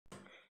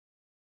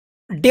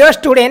Dear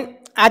student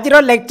आज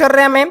lecture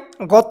रे आमे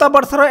गत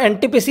वर्षर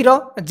एनटीपीसी रो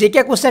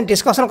जीके क्वेश्चन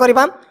डिस्कशन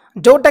करबा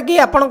जोटा कि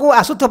आपन को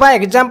आसुथबा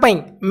एग्जाम पई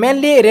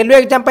मेनली रेलवे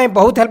एग्जाम पई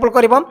बहुत हेल्पफुल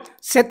करबो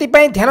सेति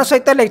पई ध्यान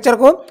सहित लेक्चर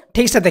को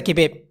ठीक से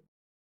देखिबे।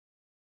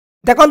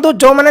 देखंतु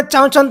जो माने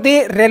चाहउछंती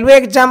रेलवे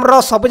एग्जाम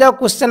रो सब जा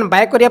क्वेश्चन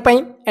बाय करिया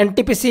पई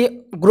NTPC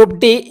group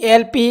D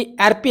LP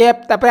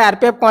RPF तापर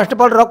RPF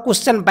constable row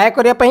question by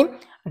करिया पई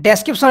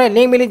डिस्क्रिप्शन में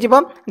लिंक मिल जिवो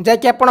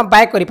जाकि आपण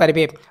बाय करि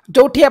पारिबे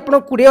जोठी आपण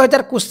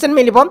 20000 क्वेश्चन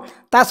मिलिबो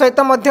ता सहित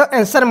मध्य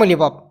आंसर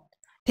मिलिबो।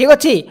 ठीक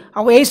अछि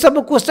आ एही सब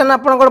क्वेश्चन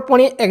आपण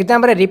पुणी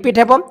एग्जाम रे रिपीट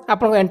हेबो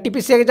आपण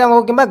एनटीपीसी एग्जाम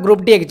हो किबा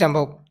ग्रुप डी एग्जाम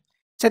हो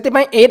सेति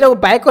पई एटा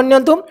बाय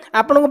करनियंतु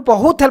आपण को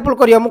बहुत हेल्पफुल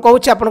करियो। मु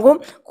कहूछ आपण को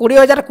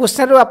 20000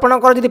 क्वेश्चन रो आपण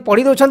को जदी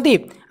पढी दोछंती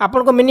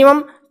आपण को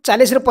मिनिमम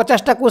 40 ରୁ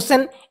 50 टा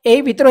क्वेश्चन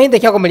एही भितर ही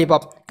देखा को मिलिबो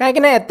काहे कि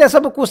ना एते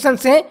सब क्वेश्चन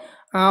से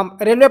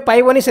रेलवे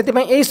पाइबनी से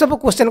यही सब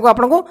क्वेश्चन को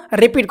आपको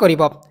रिपीट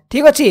करिबो।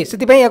 ठीक अच्छे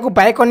से या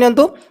बाय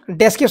करनियंतु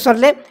डिस्क्रिप्शन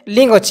ले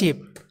लिंक अच्छी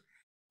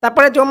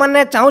तापर जो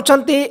मैंने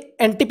चाहूँगी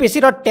NTPC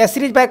row test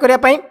series by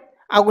करने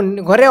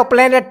घरे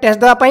ऑफलाइन टेस्ट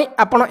देवाई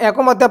आपड़ या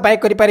बाय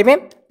करें।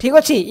 ठीक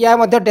अच्छे या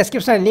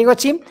डिस्क्रिप्शन लिंक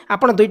अच्छी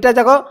आपड़ दुईटा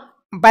जगह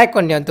बाय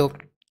करनियंतु।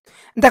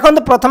 देखो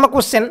प्रथम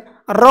क्वेश्चन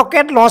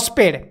रॉकेट लॉन्च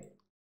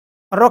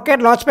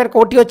पैड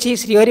कौटी अच्छी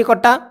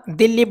Sriharikota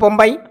Delhi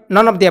Bombay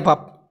none of the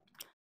above.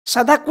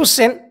 साधा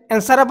क्वेश्चन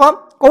आंसर हम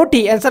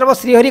कौटी आंसर हम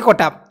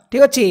श्रीहरिकोटा।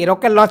 ठीक अच्छे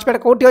रॉकेट लॉन्च पैड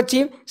कौटी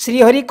अच्छी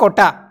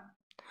Sriharikota.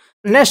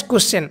 Next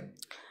question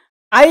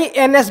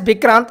INS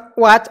Vikrant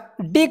was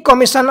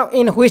डिकमिशन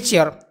in which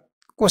year.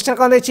 Question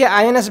कौन देखिए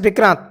आईएनएस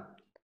विक्रांत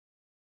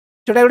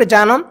जोटा गोटे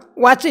जान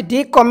was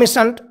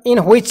डिकमिशन in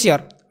which year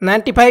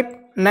 95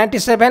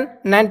 97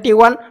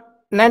 91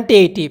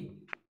 1980।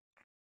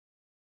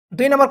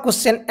 2 number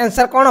question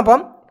answer कौन हम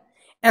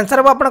आंसर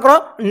हम आपनकर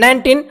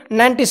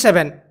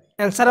 1997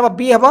 आंसर हम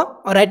बी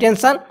हम right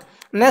answer.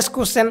 Next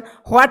question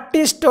what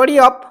is study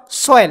of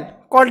soil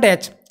called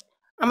as.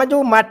 आम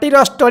जो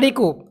माटीर स्टडी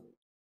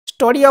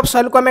ऑफ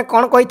सॉइल को आम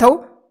कौन कही था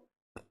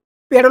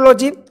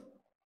pedology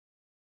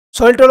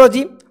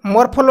सोइल्टोलॉजी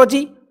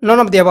morphology none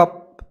of the above.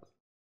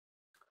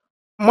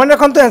 मन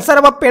रखु आंसर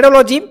हम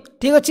पेडोलॉजी।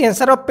 ठीक अच्छे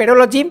आंसर हम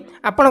पेडोलॉजी।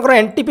 आपंकर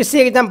एनटीपीसी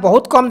एग्जाम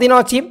बहुत कम दिन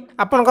अच्छी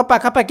आपण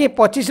पाखापाखि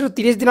 25 ରୁ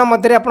 30 दिन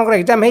मध्य आपंकर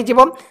एग्जाम हो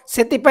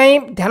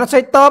ध्यान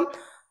सहित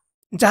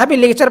जहाँ भी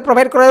लेक्चर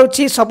प्रोवाइड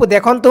कर सब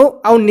देखु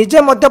आउ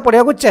निजे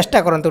पढ़ा चेष्टा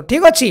करूँ।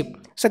 ठीक अच्छे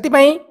से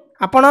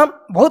आपण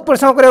बहुत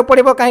परिश्रम करा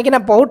पड़ो कहीं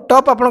बहुत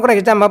टफ आपंकर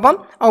एग्जाम हम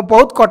और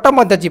बहुत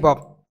कट जीव।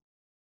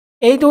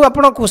 यही जो आप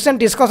क्वेश्चन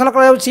डिस्कसन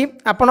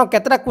कर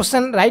केतटा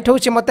क्वेश्चन राइट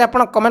होची मते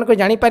आपण कमेंट कर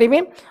जानि परिबे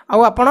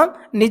आउ आपण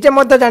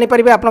निजे जानि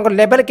परिबे आपन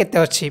लेवल केते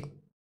अछि।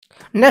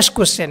 Next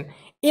question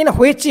in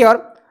which year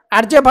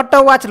Aryabhata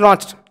was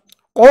launch.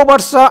 को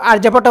वर्ष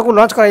आर्यभट्ट को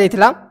लॉन्च करा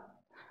जायतिला।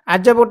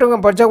 आर्यभट्ट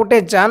वर्ष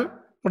गोटे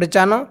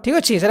जान ठीक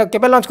अच्छे से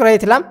केबे लॉन्च करा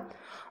जायतिला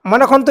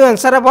मन रखु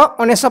आंसर हम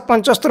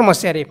 1975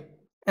 मसीह।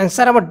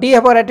 आंसर हम डी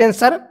हम राइट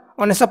आंसर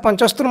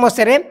 1975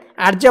 मसीह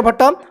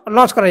आर्यभट्ट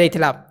लॉन्च करा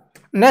जायतिला।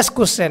 Next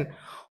question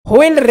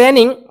while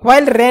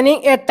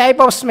raining A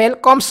type of smell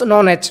comes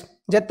known as.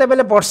 जिते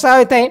बेले वर्षा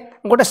होता है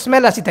गोटे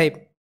स्मेल आसी थाए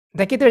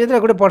देखी थे जो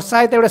गोटे वर्षा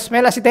होता है गोटे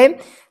स्मेल आसी थाए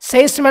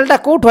से स्मेलटा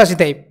कौटू आसी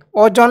थाए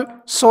ozone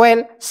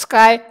soil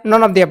sky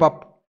none of the above.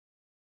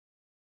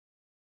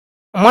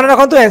 मन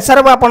रखु आंसर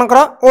हम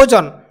आपंकर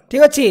ओजोन।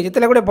 ठीक अच्छे जिते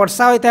गोटे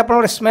वर्षा होता है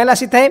गोटे स्मेल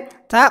आसी थाए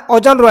ता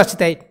ओजोन रु आसी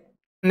थाए।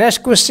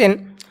 Next question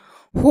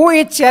who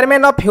is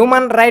chairman of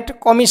human right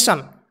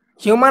commission.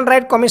 Human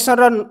right commission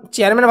row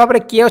chairman भाव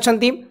में किए अच्छा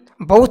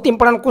बहुत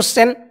इंपोर्टेंट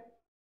क्वेश्चन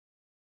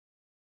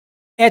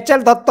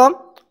एचएल दत्त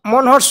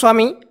मनोहर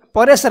स्वामी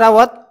परेश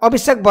रावत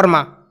अभिषेक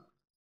वर्मा।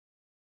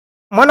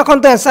 मन रखु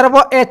आंसर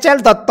हम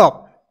एचएल दत्त।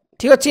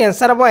 ठीक अच्छे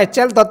आंसर हम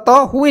HL Dutt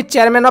who is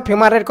chairman of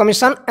human right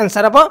commission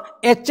answer हम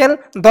HL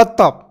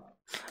Dutt.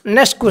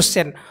 Next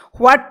question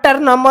what are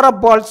number of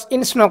balls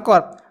in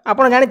snooker.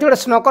 आप जानते गोटे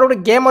स्नोकर गोटे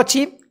गेम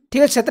अच्छी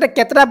ठीक अच्छे से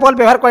केतटा बॉल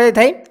व्यवहार कर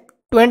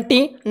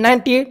 20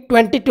 90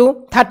 22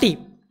 30।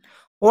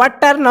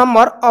 What are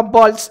number of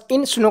balls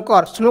in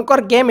snooker.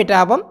 Snooker game इटा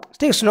हम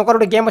ठीक स्नूकर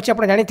गोटे गेम अच्छे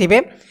आप जानते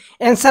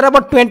आंसर हम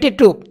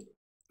 22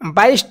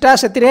 22टा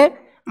से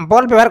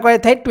बॉल व्यवहार कर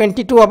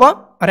 22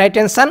 हम राइट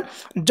आंसर।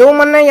 जो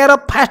मैंने यार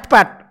फास्ट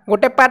पार्ट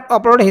गोटे पार्ट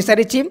अपलोड हो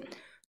सारी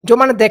जो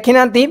मैंने देखी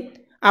ना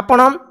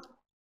आपण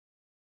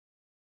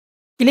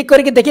क्लिक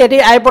करके देखिए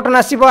आई बटन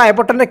आसो आई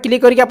बटन में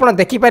क्लिक करके आप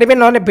देखिपारे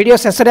ना वीडियो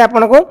शेष में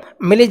आपको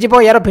मिल जाव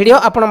यार वीडियो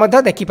आप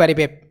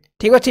देखिपारे।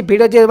 ठीक अच्छे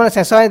वीडियो जो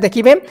शेष में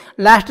देखिए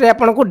लास्ट रे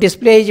आपको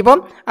डिस्प्ले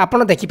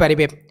हो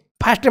देखिपारे।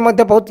 फास्ट में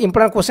बहुत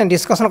इंपोर्टेंट क्वेश्चन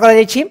डिस्कसन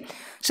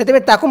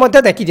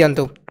कर देखी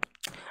दिंतु।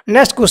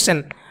 नेक्स्ट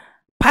क्वेश्चन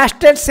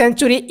फास्टेस्ट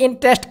सेंचुरी इन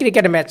टेस्ट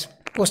क्रिकेट मैच।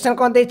 क्वेश्चन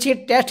कौन देखिए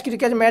टेस्ट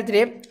क्रिकेट मैच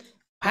रे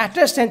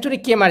फास्टेस्ट सेंचुरी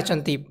किए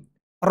मारी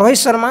Rohit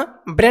Sharma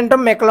Brendon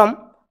McCullum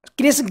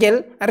Chris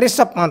Gayle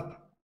Rishabh Pant.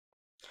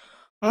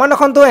 मन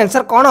रखु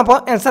आंसर कौन हम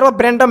आंसर हम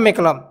ब्रेंडन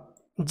मैकलम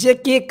जे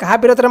कि क्या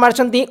विरोध में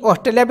मारी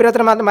ऑस्ट्रेलिया विरोध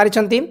में मारी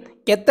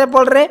केते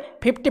बॉल रे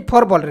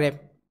 54 बॉल रे।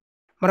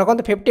 मन रखु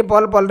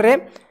 50 बॉल रे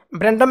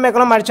ब्रेंडन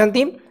मैकलम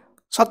मारी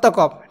शतक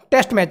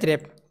टेस्ट मैच रे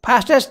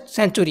फास्टेस्ट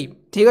सेंचुरी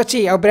ठीक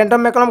अच्छे आ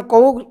ब्रेंडम मैकलम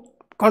कौ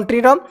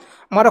कंट्री मन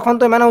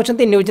रखु एम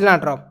होती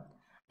न्यूजीलैंड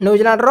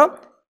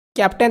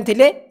कैप्टेन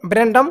थिले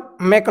Brendon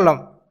McCullum.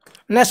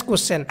 Next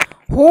question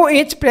who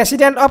is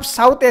president of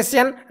south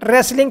Asian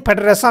wrestling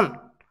federation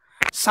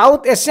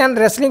south Asian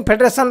wrestling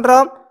federation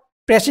row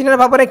president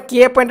भाव में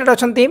किए अपॉइंटेड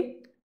अच्छा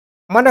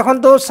मन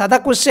रखु साधा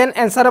क्वेश्चन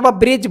आंसर हम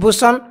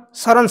ब्रिजभूषण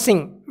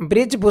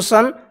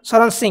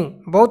शरण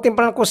सिंह बहुत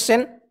important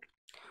question.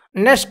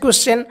 Next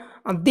question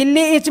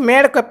Delhi is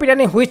made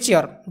capital in which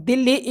year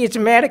Delhi is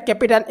made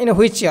capital in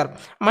which year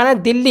माने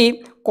दिल्ली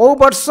कौ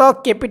वर्ष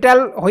कैपिटल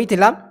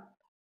होइथिला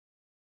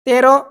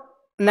 13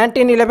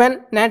 1911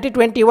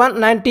 1921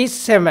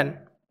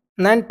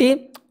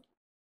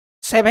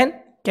 97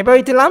 केबे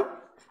होइथिला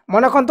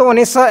मन रखु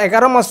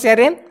 1911 मसीह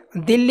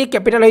दिल्ली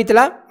कैपिटल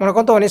होइथिला मन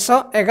रखु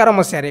 1911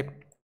 मसीह।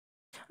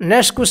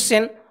 Next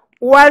question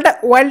world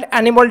wild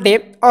animal day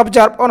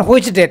observe on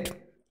which date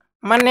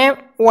माने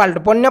वर्ल्ड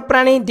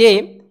वन्यप्राणी डे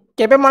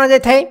केबे मना जाय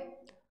थाए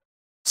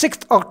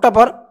 6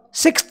 अक्टोबर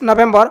 6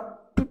 नवेम्बर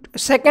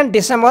 2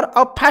 डिसेम्बर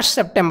और 1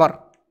 सेप्टेम्बर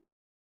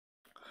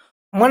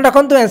मन रखु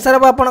आंसर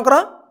हम आपंकर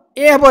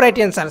ए हम राइट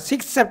आंसर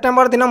 6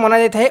 सेप्टेम्बर दिन मना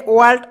जाय थाए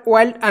वर्ल्ड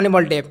वाइल्ड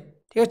एनिमल डे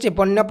ठीक अच्छे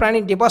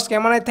वन्यप्राणी दिवस के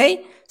मना थाए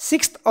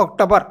 6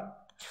 अक्टोबर।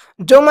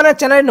 जो मैंने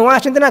चैनल नुआ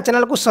आछंती ना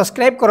चैनल को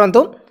सब्सक्राइब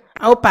करंतु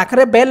आउ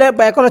पाखरे बेल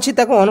आइकन अच्छी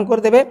ऑन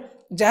करदे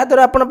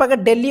जहाँद्वारा आपण पाखे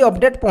डेली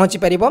अपडेट पहुँची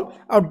पार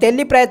और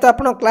डेली प्राय तो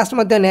आप क्लास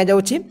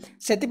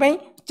से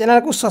चैनल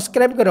को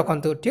सब्सक्राइब कर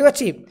रखु ठीक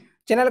अच्छे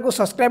चैनल को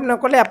सब्सक्राइब न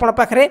कले आपण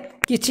पाखे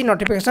किसी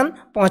नोटिफिकेशन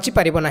पहुँची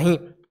पार ना।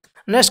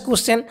 Next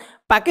question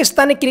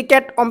Pakistani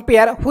cricket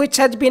umpire which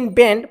has been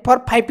band for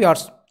 5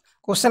 years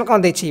question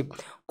कौन देखिए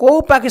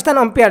कौ पाकिस्तान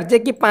अंपायर जे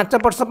कि 5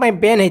 वर्ष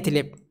बैन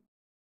होते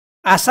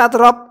Asad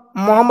rough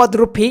Mohammad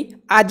Rufy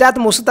Azad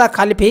Mushtaq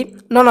खालिफी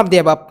none of the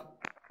above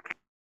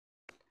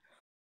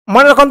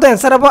मन रखु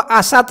आंसर हम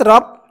आसाद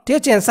रफ ठीक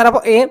अच्छे आंसर हम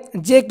ए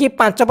जे कि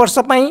 5 वर्ष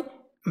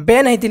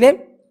बैन होते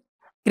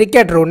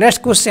cricket row.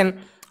 Next question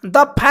the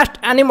fast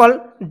animal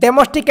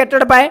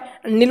डेमोस्टिकेटेड bye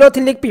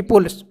Neolithic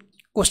people's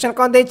question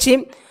कौन देखिए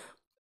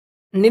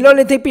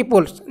नियोलिथिक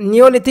पीपुल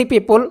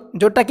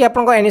जोटा कि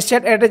आपको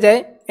एनिशिएंट एड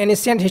जाए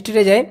एनिशिएंट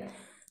हिस्ट्री जाए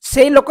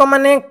से लोक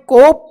मैंने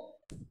को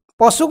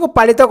पशु को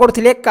पालित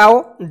करते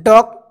काउ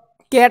डग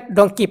कैट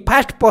डंकी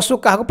फास्ट पशु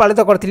क्या पालित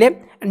करते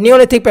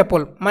नियोलिथिक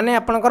पीपुल माने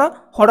आपणकर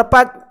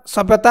हड़प्पा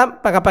सभ्यता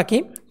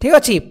पाखापाखि ठीक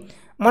अच्छे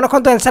मन रखु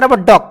आंसर हम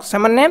डग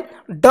से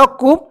डग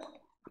को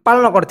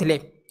पालन करते।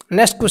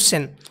 Next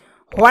question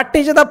what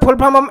is the full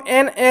form of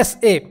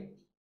NSA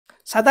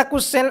सादा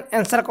क्वेश्चन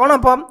आंसर कौन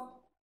हम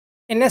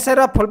NSA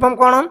रो फुल फॉर्म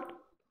कौन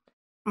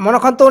मन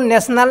रखु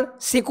नेशनल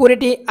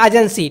सिक्योरिटी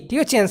एजेंसी ठीक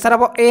अच्छे आंसर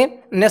हम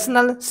ए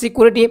national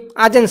security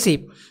agency.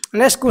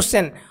 Next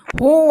question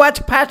who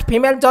was first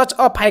female जज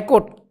ऑफ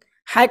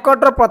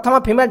हाईकोर्ट रो प्रथम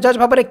फीमेल जज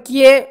भाव में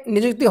किए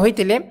नियुक्ति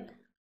होते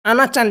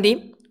आना चांदी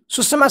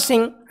सुषमा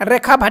सिंह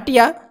रेखा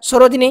भाटिया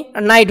सरोजिनी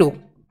नायडू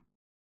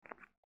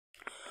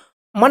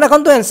मन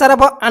रखु आंसर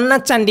हम आन्ना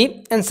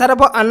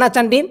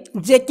चांदी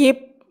जे कि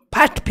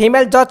फर्स्ट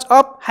फीमेल जज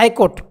of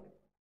high court.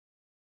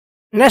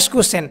 Next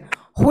question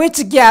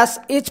which gas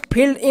is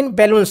filled in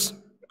balloons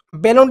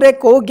balloon रे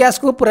को गैस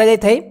को पूरा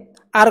जाए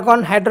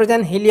आर्गन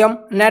हाइड्रोजन हीलियम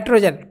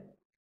नाइट्रोजन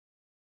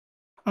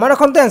मन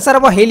रखु आंसर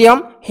हम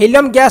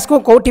हीलियम गैस को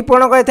कौटी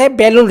पूर्ण करते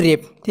बैलून रे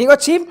ठीक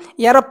अच्छे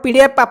यार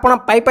PDF आपड़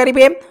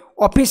पाइपर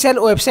ऑफिशियल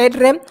वेबसाइट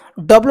रे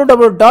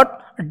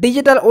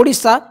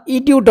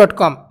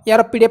www.digitaloodisha.edu.com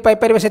यार PDF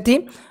पाइपर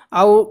से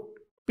आउ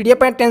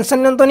PDF टेंशन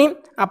नियंतुनी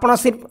आपड़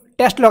सिर्फ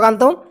टेस्ट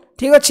लगातु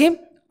ठीक अच्छे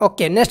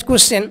okay. Next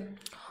question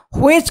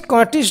which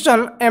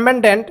constitution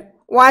amendment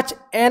was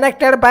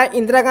enacted bye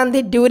Indira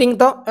Gandhi during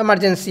the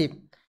emergency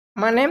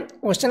माने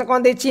क्वेश्चन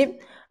कौन देखिए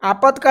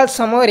आपातकाल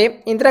समय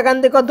इंदिरा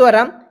गांधी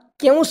द्वारा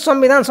क्यों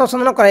संविधान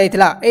संशोधन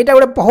कराइला यहाँ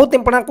गोटे बहुत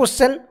इंपोर्टेंट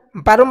क्वेश्चन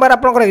बारंबार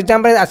आप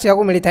एग्जाम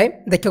आसवा मिलता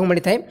है देखा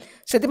मिलता है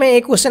से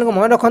क्वेश्चन को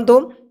मन रखु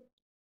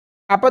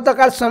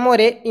आपातकाल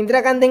समय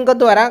इंदिरा गांधी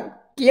द्वारा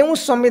क्यों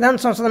संविधान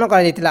संशोधन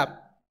कराइला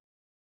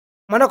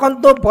मन रखु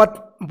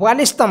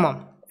 42तम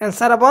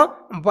आंसर हम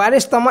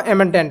 42तम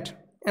एमेंडमेंट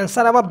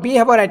आंसर हम बी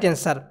हम right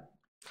answer.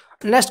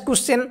 Next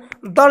question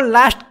the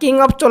last king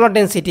of चोलो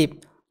डेंसिटी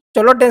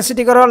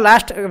को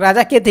लास्ट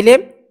राजा किए थे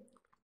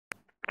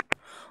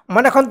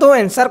मन रखु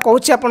आंसर कहूँ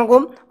आपन को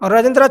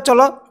राजेंद्र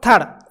चोल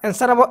थर्ड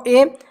आंसर हम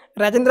ए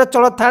राजेंद्र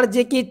चोल थर्ड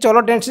जे कि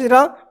चोलो डेंसिटी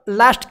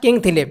लास्ट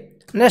किंग थे।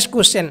 नेक्स्ट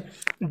क्वेश्चन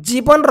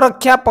जीवन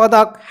रक्षा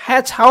पदक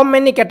हैज हाउ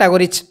मेनी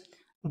कैटेगोरीज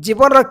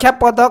जीवन रक्षा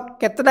पदक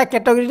केतटा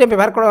कैटेगोरी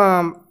व्यवहार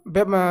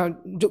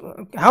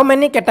हाउ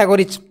मेनी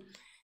कैटेगोरीज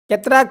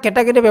केतटा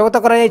कैटेगोरी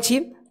व्यवहार कर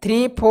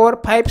 3 4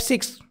 5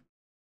 6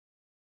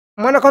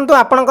 मन रखु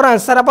आपंकर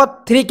आंसर हम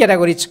 3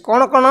 कैटेगोरीज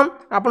कौन कौन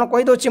आपड़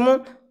कहीदे मु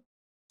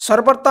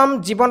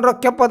सर्वोत्तम जीवन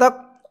रक्षक पदक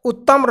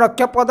उत्तम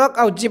रक्षक पदक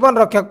और जीवन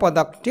रक्षक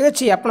पदक ठीक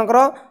अच्छे आपंकर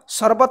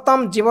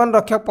सर्वोत्तम जीवन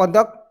रक्षक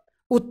पदक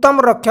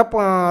उत्तम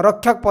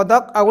रक्षक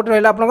पदक आ गोटे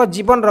रहा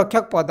जीवन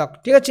रक्षक पदक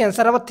ठीक अच्छे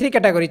आंसर हम 3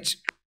 categories.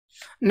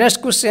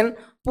 Next question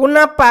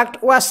Poona pact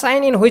was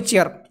sign in which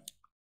year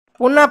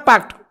Poona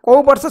pact कौ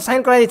वर्ष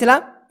साइन करा जायतिला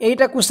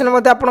एटा क्वेश्चन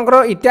मध्ये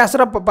आपनकर इतिहास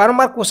रो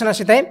बारंबार क्वेश्चन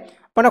आसी थाए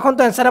पण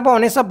देखंतु आंसर हम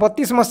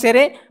 1932 मसिया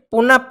रे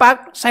पूना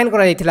पैक्ट साइन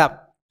करा जायतिला।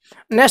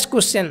 Next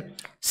question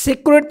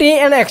security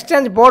and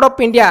exchange board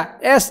of India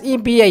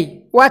SEBI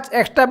was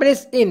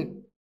established in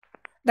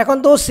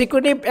देखो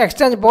security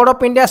exchange board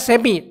of India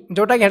SEBI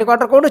जोटा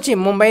हेडक्वार्टर कौन अच्छी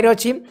मुंबई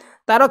अच्छी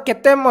तार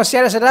केते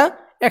मसीह से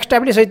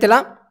एस्टाब्लीश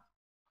होता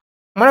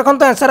मन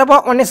रखु आंसर हम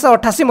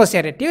 1988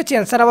 मसीह ठीक अच्छे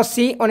आंसर हम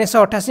सी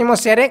 1988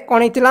 मसीह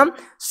कौन होता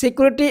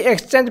security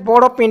exchange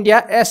board of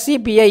India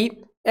SEBI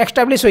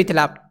establish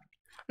होता।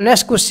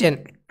 Next question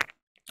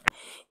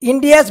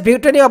India's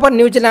victory over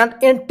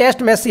New Zealand in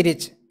test match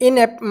series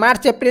in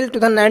March April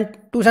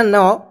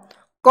 2009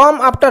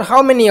 come after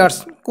how many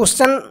years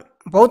question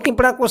बहुत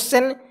इंपोर्टेंट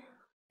क्वेश्चन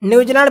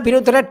न्यूजीलैंड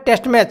विरुद्ध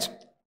test match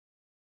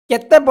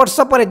केते वर्ष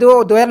पर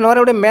 2009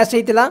 गोटे match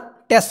होता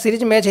test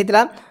series match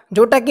होता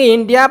जोटा कि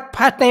इंडिया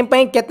फास्ट टाइम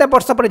पर केते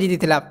वर्ष पर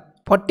जीति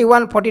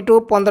 41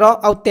 42 15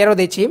 आउ 13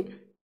 देछि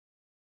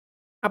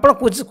आपण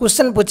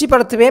क्वेश्चन बुझी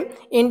पारथिबे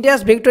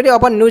India's victory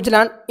over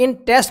New Zealand in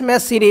test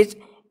match series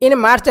in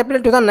March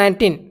April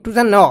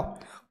 2009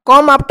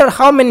 come after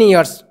how many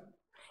years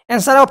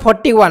answer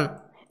 41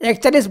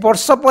 41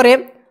 वर्ष पर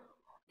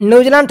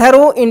न्यूजीलैंड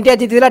ठारू इंडिया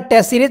जीति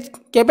टेस्ट सीरीज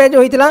केबे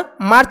जो होता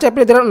मार्च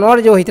एप्रिल 2009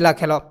 जो होता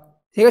खेल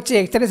ठीक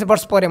अच्छे 41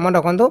 वर्ष पर मन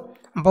रखु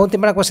बहुत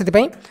important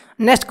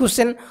question. Next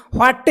question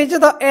what is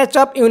the age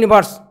of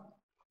universe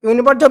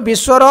universe जो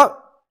विश्वर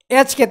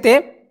एज केते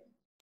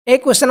ए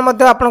क्वेश्चन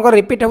मध्य आपन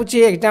रिपीट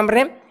होची एग्जाम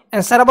रे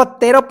आंसर हम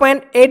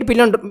 13.8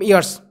 बिलियन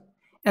इयर्स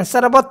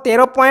आंसर हम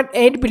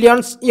 13.8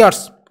 billion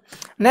years.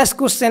 Next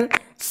question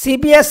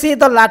CBSE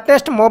the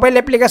latest mobile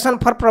application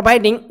for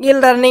providing e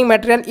learning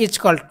material is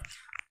called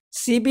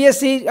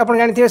CBSE आप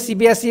जानते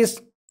CBSE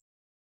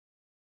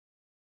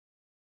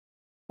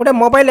गोटे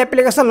मोबाइल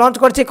एप्लिकेशन लॉन्च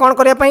करछि कौन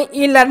करिया पई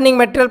ई लर्निंग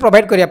मटेरियल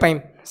प्रोवाइड करिया पई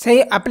से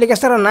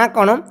एप्लिकेशन ना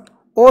कौन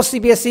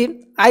OCBSE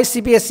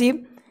ICBSE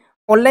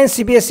ऑनलाइन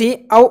CBSE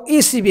आउ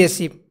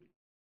eCBSE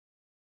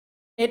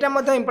एटा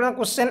मध्ये इंपोर्टेंट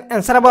क्वेश्चन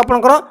आंसर हम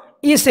आपनकर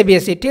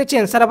eCBSE ठीक अछि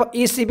आंसर हम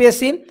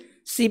eCBSE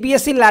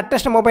CBSE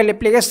latest mobile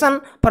application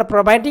for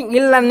providing e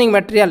learning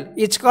material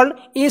is called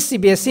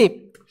eCBSE।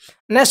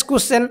 Next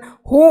question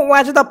who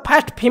was the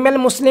first female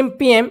Muslim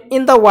PM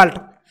in the world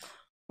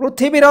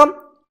पृथ्वीर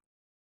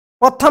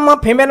प्रथम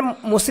female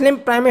मुस्लिम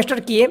prime minister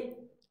किए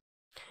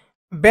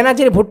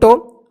बेनजीर भुट्टो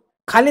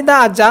खालिदा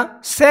आजा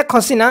शेख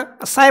हसीना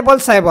साइब अल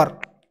cyber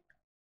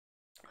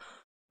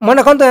मन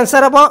रखु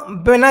answer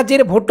हम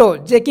बेनजीर भुट्टो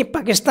जे कि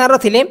पाकिस्तान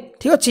थिले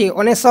ठीक अच्छे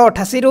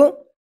 1988 रु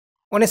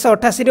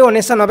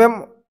 1990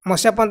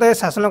 मसीहा पर्यंत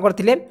शासन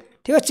करते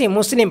ठीक अच्छे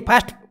मुस्लिम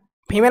first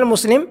female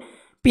Muslim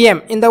PM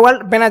in the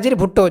world Benazir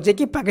Bhutto जे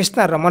कि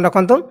पाकिस्तान मन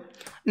रखु।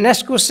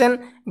 Next question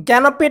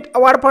Jnanpith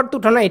award for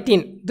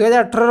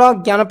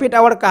 2018 Jnanpith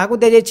award क्या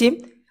दि जाइए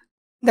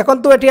देखो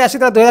ये आसी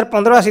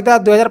 2015 आसी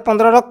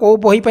 2015 कौ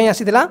बही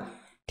आसीला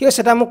ठीक है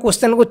सेटा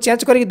क्वेश्चन को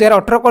चेंज कर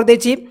 2018 कर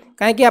देछि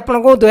कहीं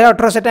आपको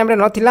 2018 से टाइम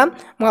नाला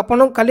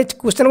मुझे खाली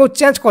क्वेश्चन को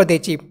चेंज कर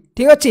देछि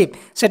ठीक अच्छे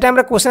से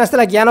time question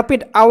आसाला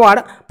Jnanpith award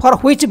for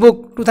which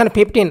book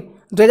 2015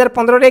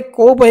 2015 रे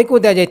कौ बही को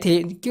दि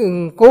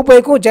कौ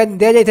बही को दि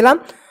जाइथिला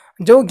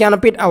जो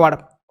ज्ञानपीठ अवार्ड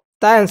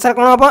ता आंसर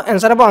कौन हम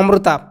आंसर हम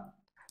अमृता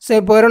से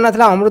बहिर ना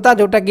था अमृता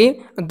जोटा कि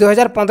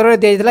 2015 में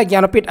दिया जाता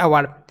ज्ञानपीठ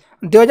अवार्ड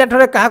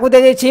 2018 क्या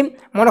दि जाइए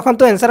मन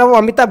रखु आंसर हम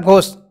अमिताभ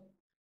घोष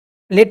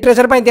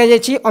लिटरेचर पर दि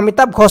जाइए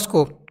अमिताभ घोष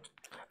को।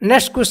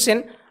 Next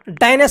question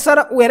dinosaur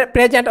where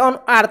present on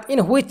earth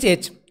in which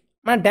as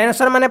मैं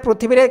डायनासोर माने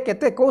पृथ्वी रे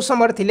केते कौ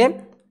समय थिले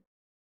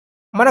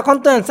मन रखु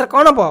आंसर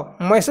कौन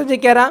हम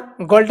मैसोजिक era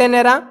golden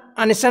era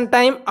ancient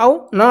time आउ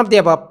नन ऑफ द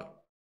अबव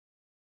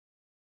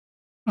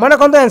मन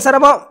रखु आंसर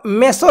हम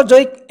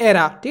मेसोजोइक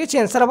एरा ठीक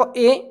है आंसर हम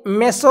ए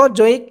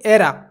Mesozoic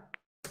era.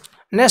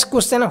 Next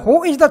question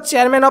who is the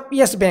chairman of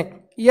yes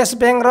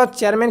bank row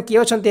chairman किए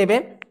अच्छे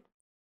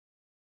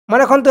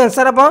मन रखु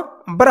आंसर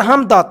हम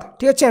ब्रह्म दत्त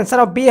ठीक अच्छे आंसर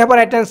हम बी हम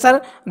राइट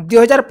आंसर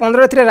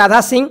 2015 थे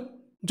राधा सिंह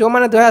जो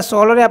मैंने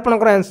 2016 में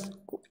आपंकर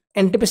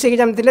NTPC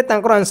एग्जाम थे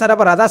आंसर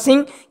हम राधा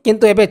सिंह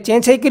किंतु एबे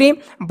चेंज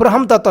होकर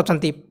ब्रह्म दत्त अच्छा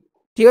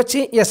ठीक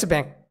अच्छे येस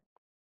बैंक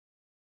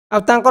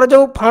आर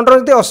जो फाउंडर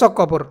होती अशोक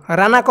कपूर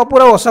राणा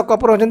कपूर और अशोक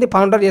कपूर होती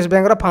फाउंडर येस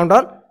बैंक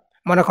फाउंडर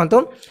मन रखु।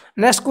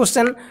 Next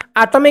question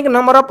atomic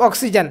number of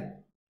oxygen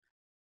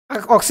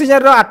oxygen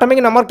row atomic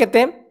number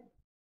केते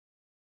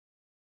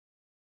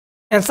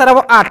आंसर हम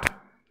 8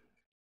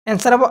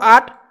 आंसर हम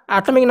 8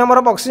 एटॉमिक नंबर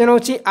ऑफ ऑक्सीजन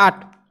होची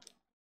 8।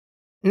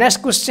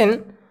 Next question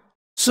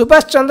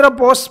Subhash Chandra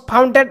Bose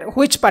founded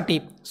which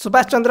party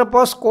Subhash Chandra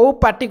Bose को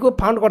पार्टी को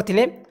फाउंड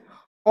करथिले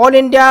all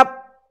India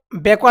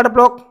backward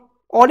block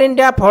all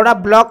India forward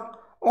block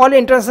all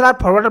international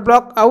forward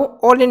block आउ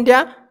all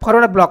India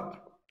forward block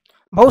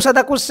बहुत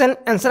सारा क्वेश्चन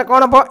आंसर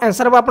कौन हम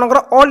आंसर हम आपंकर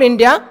ऑल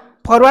इंडिया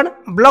फॉरवर्ड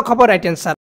ब्लॉक हम राइट आंसर।